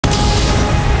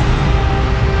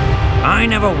I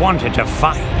never wanted to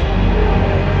fight,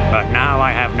 but now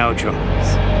I have no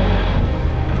choice.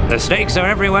 The stakes are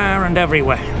everywhere and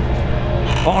everywhere.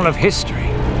 All of history,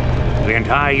 the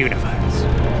entire universe,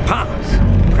 past,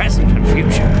 present and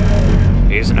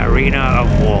future, is an arena of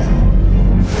war.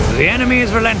 The enemy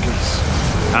is relentless,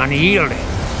 unyielding,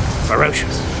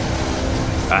 ferocious.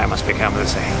 I must become the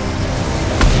same.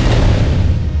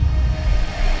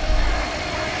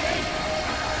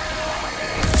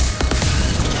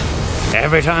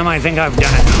 Every time I think I've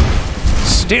done enough,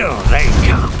 still they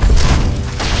come.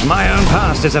 My own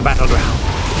past is a battleground.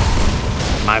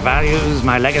 My values,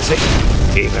 my legacy,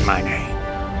 even my name.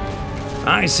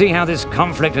 I see how this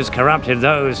conflict has corrupted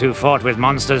those who fought with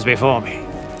monsters before me.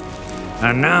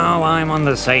 And now I'm on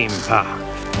the same path.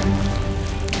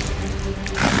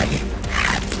 I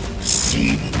have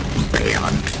seen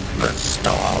beyond the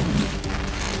storm.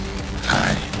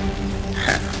 I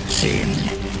have seen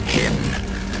him.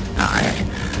 I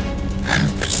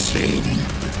have seen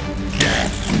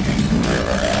death.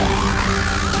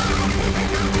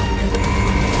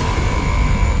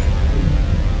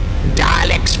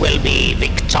 Daleks will be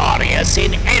victorious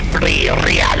in every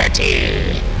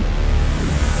reality.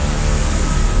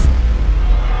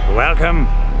 Welcome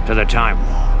to the Time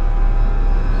War.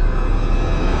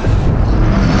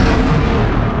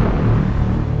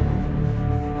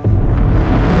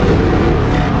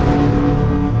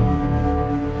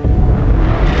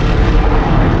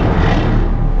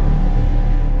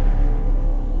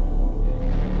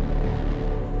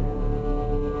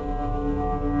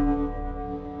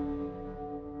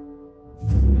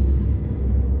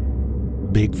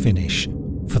 Big Finish,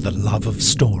 for the love of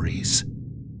stories.